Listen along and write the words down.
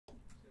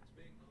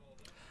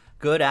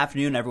Good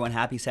afternoon, everyone.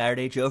 Happy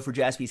Saturday. Joe for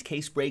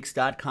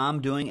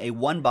JaspysCaseBreaks.com doing a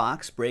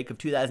one-box break of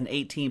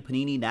 2018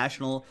 Panini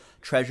National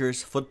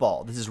Treasures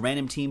Football. This is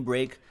random team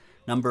break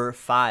number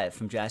 5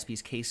 from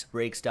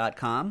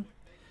JaspysCaseBreaks.com.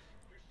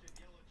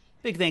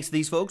 Big thanks to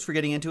these folks for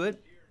getting into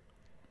it.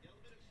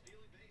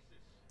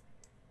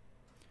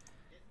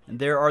 And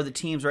there are the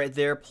teams right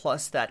there,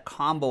 plus that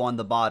combo on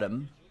the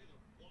bottom.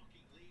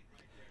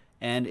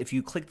 And if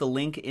you click the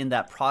link in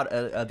that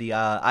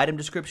item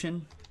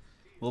description,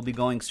 we'll be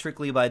going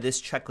strictly by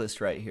this checklist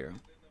right here.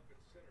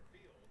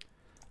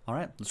 All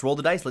right, let's roll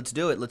the dice. Let's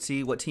do it. Let's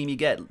see what team you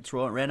get. Let's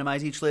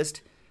randomize each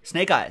list.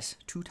 Snake Eyes,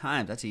 2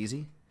 times. That's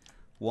easy.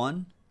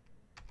 1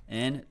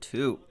 and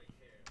 2.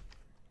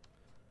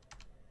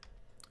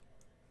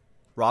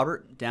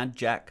 Robert, down to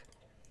Jack.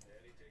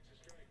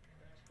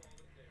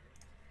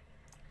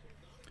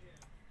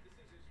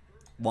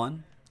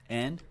 1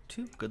 and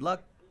 2. Good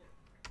luck.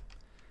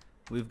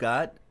 We've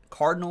got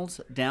Cardinals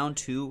down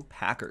to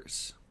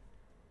Packers.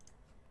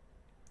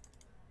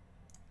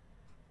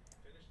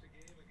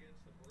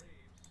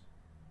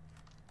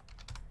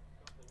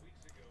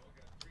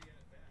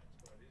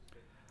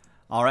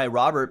 All right,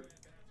 Robert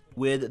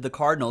with the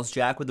Cardinals,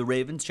 Jack with the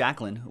Ravens,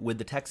 Jacqueline with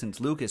the Texans,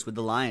 Lucas with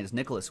the Lions,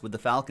 Nicholas with the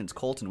Falcons,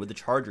 Colton with the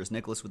Chargers,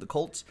 Nicholas with the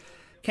Colts,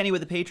 Kenny with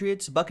the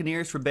Patriots,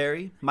 Buccaneers for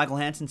Barry, Michael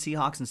Hansen,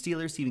 Seahawks and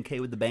Steelers, Stephen K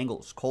with the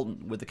Bengals,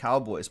 Colton with the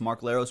Cowboys,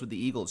 Mark Laros with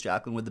the Eagles,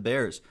 Jacqueline with the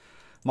Bears,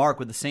 Mark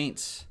with the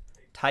Saints,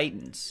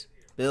 Titans,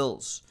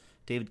 Bills,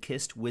 David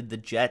Kist with the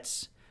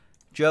Jets,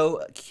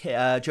 Joe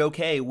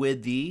K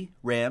with the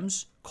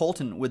Rams,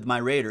 Colton with my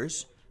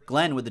Raiders,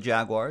 Glenn with the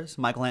Jaguars,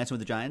 Michael Hansen with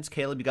the Giants,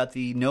 Caleb, you got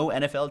the no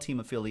NFL team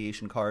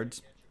affiliation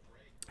cards,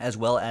 as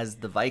well as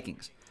the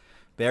Vikings.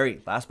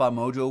 Barry, Last Spot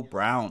Mojo,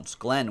 Browns,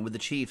 Glenn with the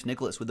Chiefs,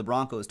 Nicholas with the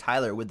Broncos,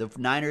 Tyler with the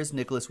Niners,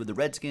 Nicholas with the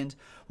Redskins,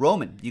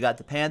 Roman, you got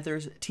the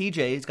Panthers,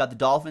 TJ's got the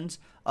Dolphins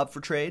up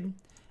for trade,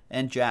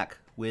 and Jack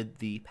with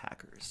the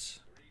Packers.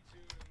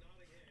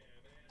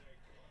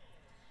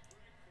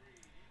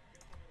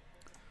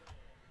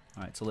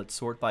 All right, so let's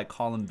sort by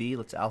column B.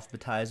 Let's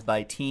alphabetize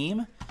by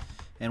team.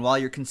 And while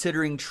you're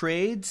considering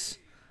trades,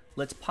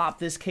 let's pop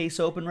this case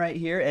open right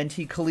here.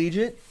 NT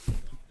Collegiate.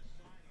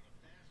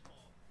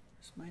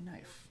 Where's my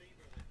knife?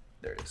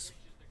 There it is.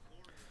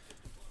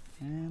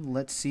 And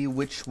let's see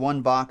which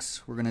one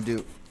box we're going to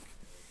do.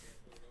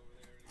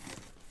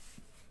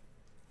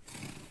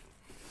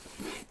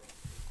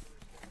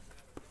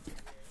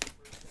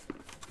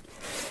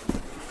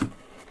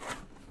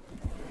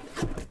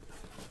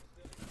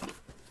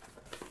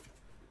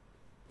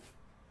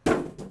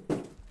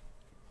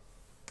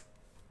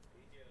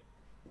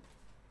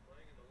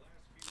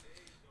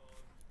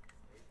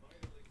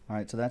 All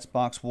right, so that's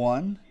box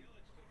 1.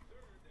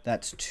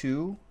 That's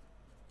 2,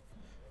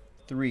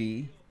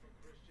 3,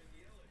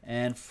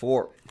 and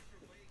 4.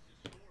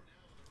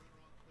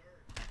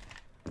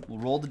 We'll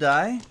roll the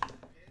die.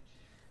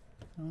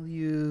 I'll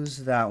use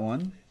that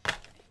one.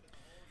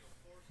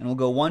 And we'll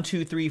go 1,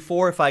 2, 3,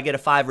 4. If I get a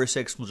 5 or a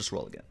 6, we'll just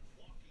roll again.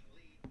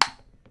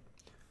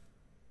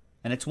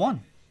 And it's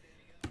 1.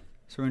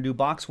 So we're going to do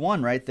box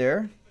 1 right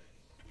there.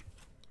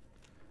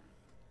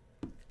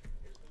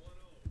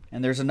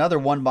 And there's another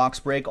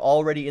one-box break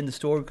already in the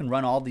store. We can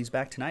run all these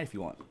back tonight if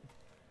you want.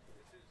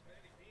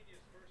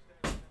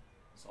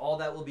 So all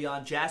that will be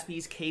on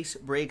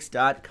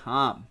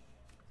JaspysCaseBreaks.com.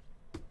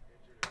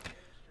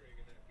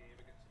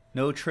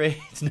 No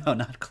trades. No,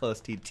 not close.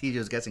 TJ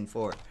was guessing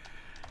 4.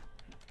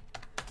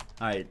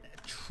 All right.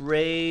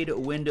 Trade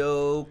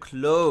window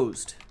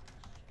closed.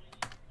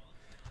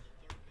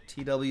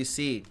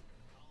 TWC.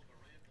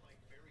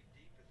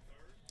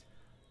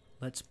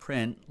 Let's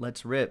print.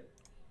 Let's rip.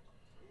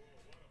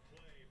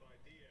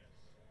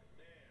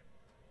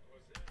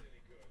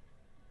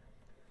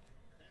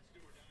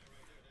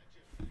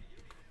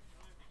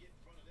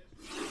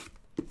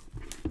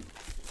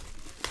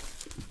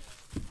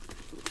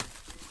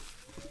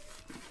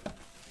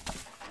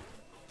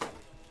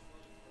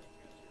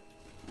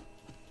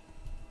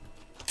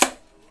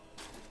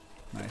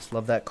 Nice.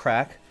 Love that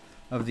crack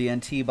of the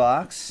NT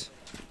box.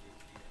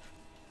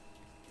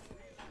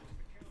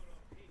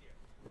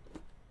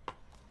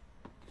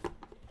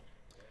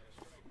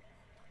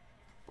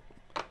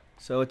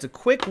 So it's a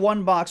quick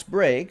one-box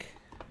break.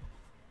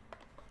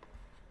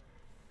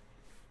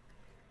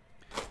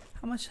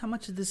 How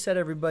much did this set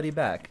everybody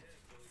back?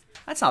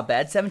 That's not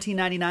bad.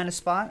 $17.99 a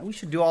spot. We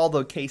should do all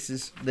the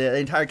cases, the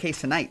entire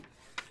case tonight.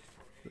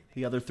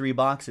 The other 3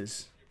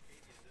 boxes.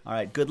 All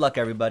right. Good luck,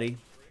 everybody.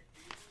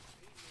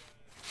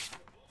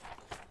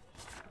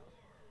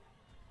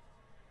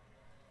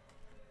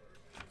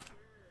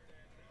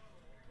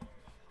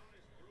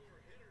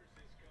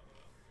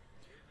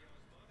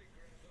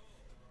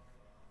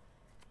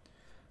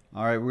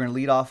 All right, we're going to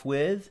lead off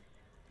with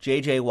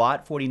J.J.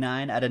 Watt,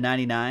 49 out of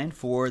 99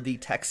 for the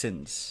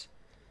Texans.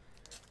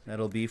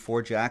 That'll be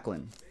for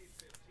Jacqueline.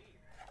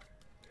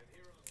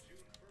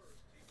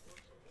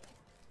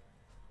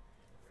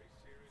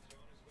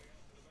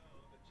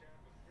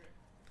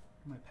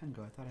 Where'd my pen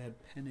go? I thought I had a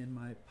pen in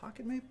my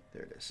pocket, maybe?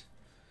 There it is.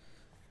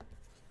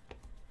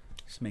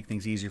 Just Just make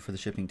things easier for the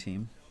shipping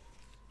team.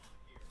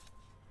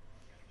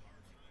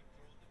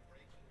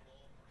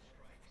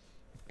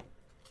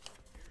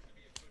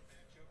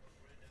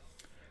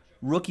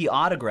 Rookie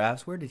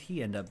autographs. Where did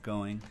he end up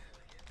going?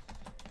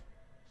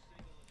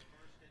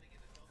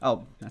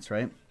 Oh, that's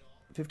right.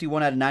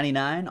 51 out of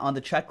 99 on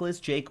the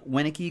checklist. Jake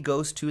Winicky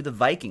goes to the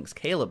Vikings.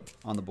 Caleb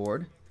on the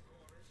board.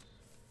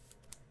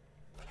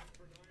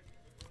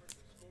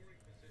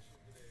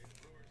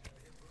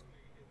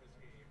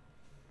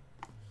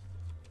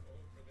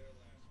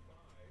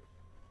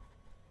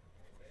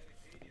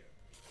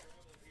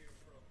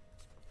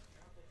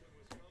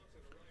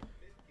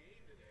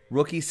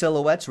 Rookie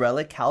silhouettes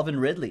relic, Calvin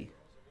Ridley.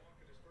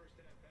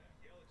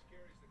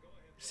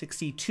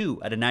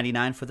 62 out of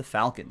 99 for the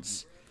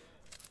Falcons.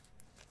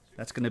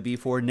 That's going to be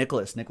for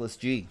Nicholas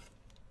G.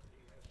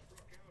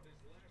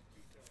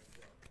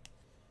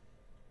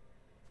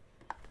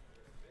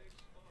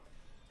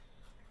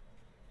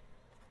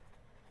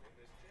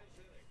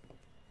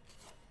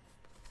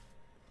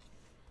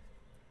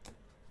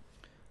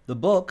 The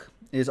book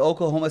is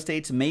Oklahoma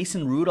State's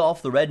Mason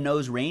Rudolph the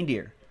Red-Nosed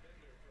Reindeer.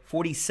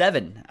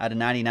 47 out of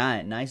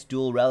 99. Nice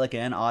dual relic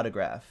and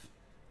autograph.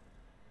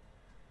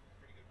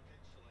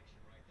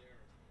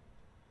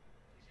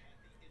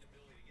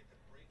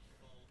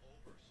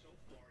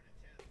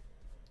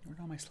 Where'd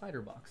all my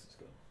slider boxes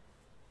go?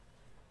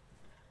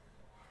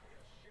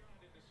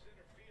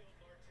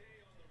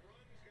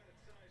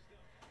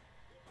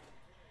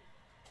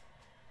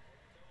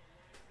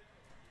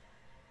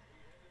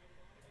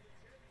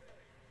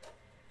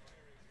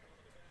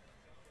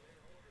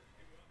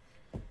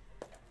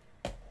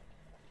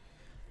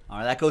 All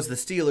right, that goes to the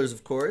Steelers,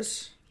 of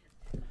course.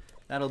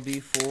 That'll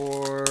be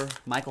for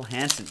Michael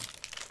Hansen.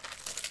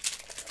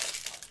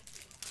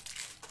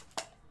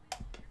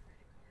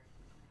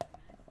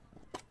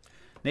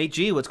 Nate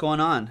G, what's going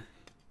on?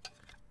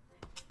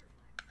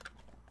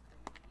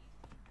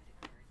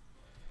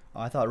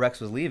 Oh, I thought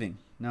Rex was leaving.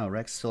 No,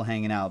 Rex is still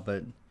hanging out,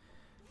 but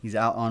he's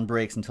out on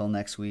breaks until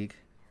next week.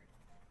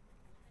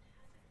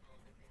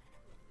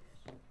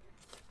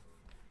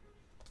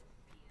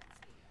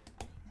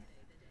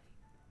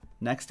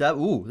 Next up,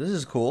 ooh, this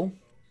is cool.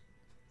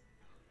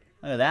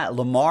 Look at that,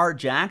 Lamar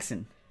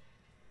Jackson.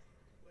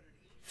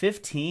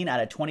 15 out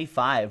of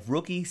 25,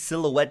 rookie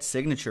silhouette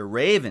signature,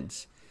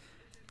 Ravens.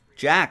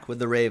 Jack with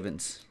the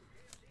Ravens.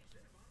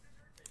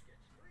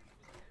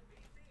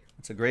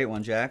 That's a great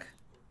one, Jack.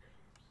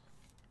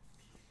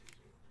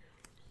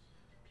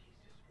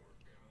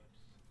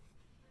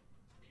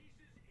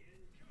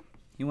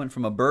 He went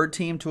from a bird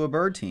team to a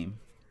bird team.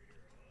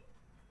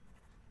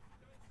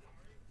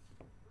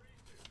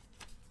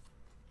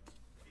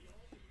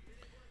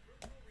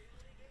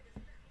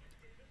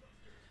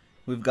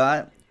 We've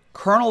got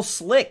Colonel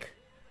Slick,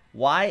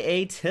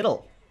 Y.A.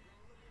 Tittle.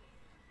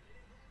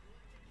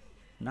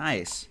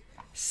 Nice.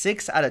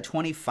 6 out of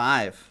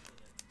 25.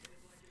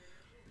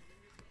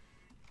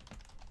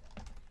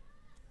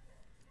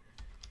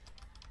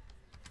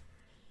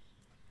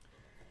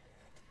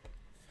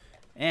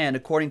 And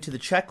according to the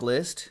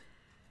checklist,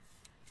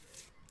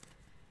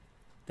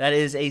 that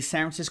is a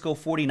San Francisco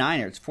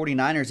 49ers.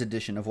 49ers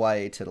edition of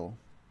Y.A. Tittle.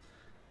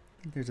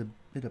 I think there's a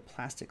bit of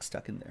plastic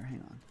stuck in there. Hang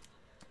on.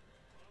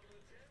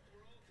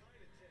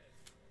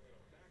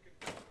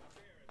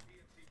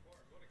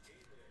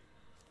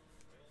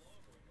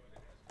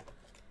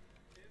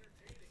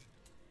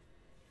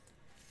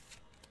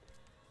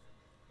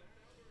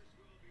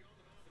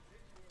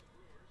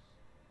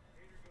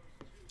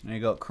 There you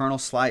go, Colonel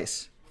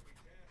Slice.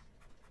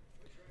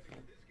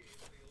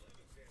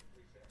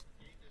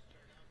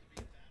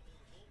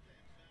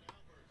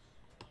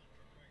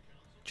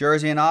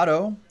 Jersey and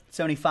auto,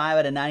 75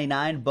 out of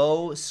 99,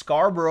 Bo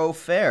Scarborough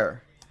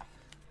Fair.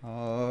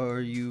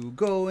 Are you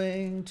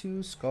going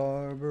to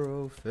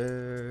Scarborough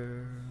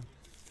Fair?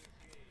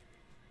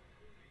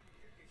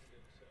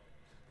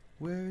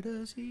 Where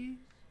does he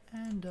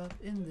end up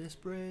in this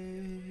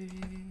break?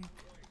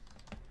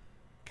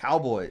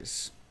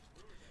 Cowboys.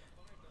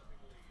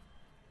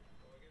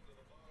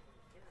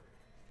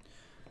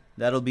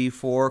 That'll be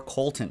for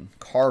Colton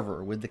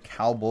Carver with the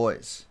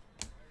Cowboys.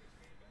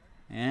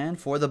 And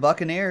for the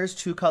Buccaneers,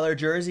 2-color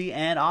jersey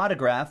and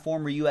autograph,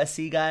 former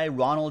USC guy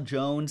Ronald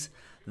Jones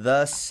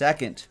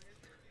II.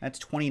 That's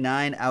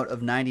 29 out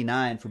of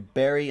 99 for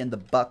Barry and the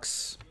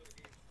Bucks.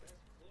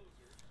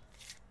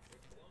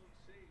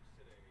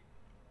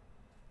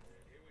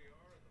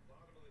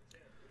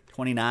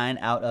 $29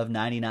 out of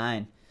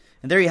 99.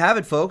 And there you have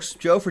it, folks.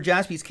 Joe for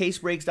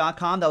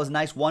JaspysCaseBreaks.com. That was a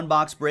nice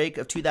one-box break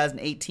of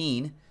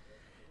 2018.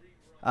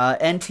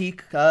 NT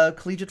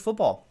Collegiate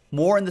Football.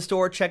 More in the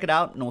store. Check it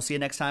out, and we'll see you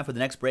next time for the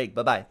next break.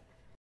 Bye-bye.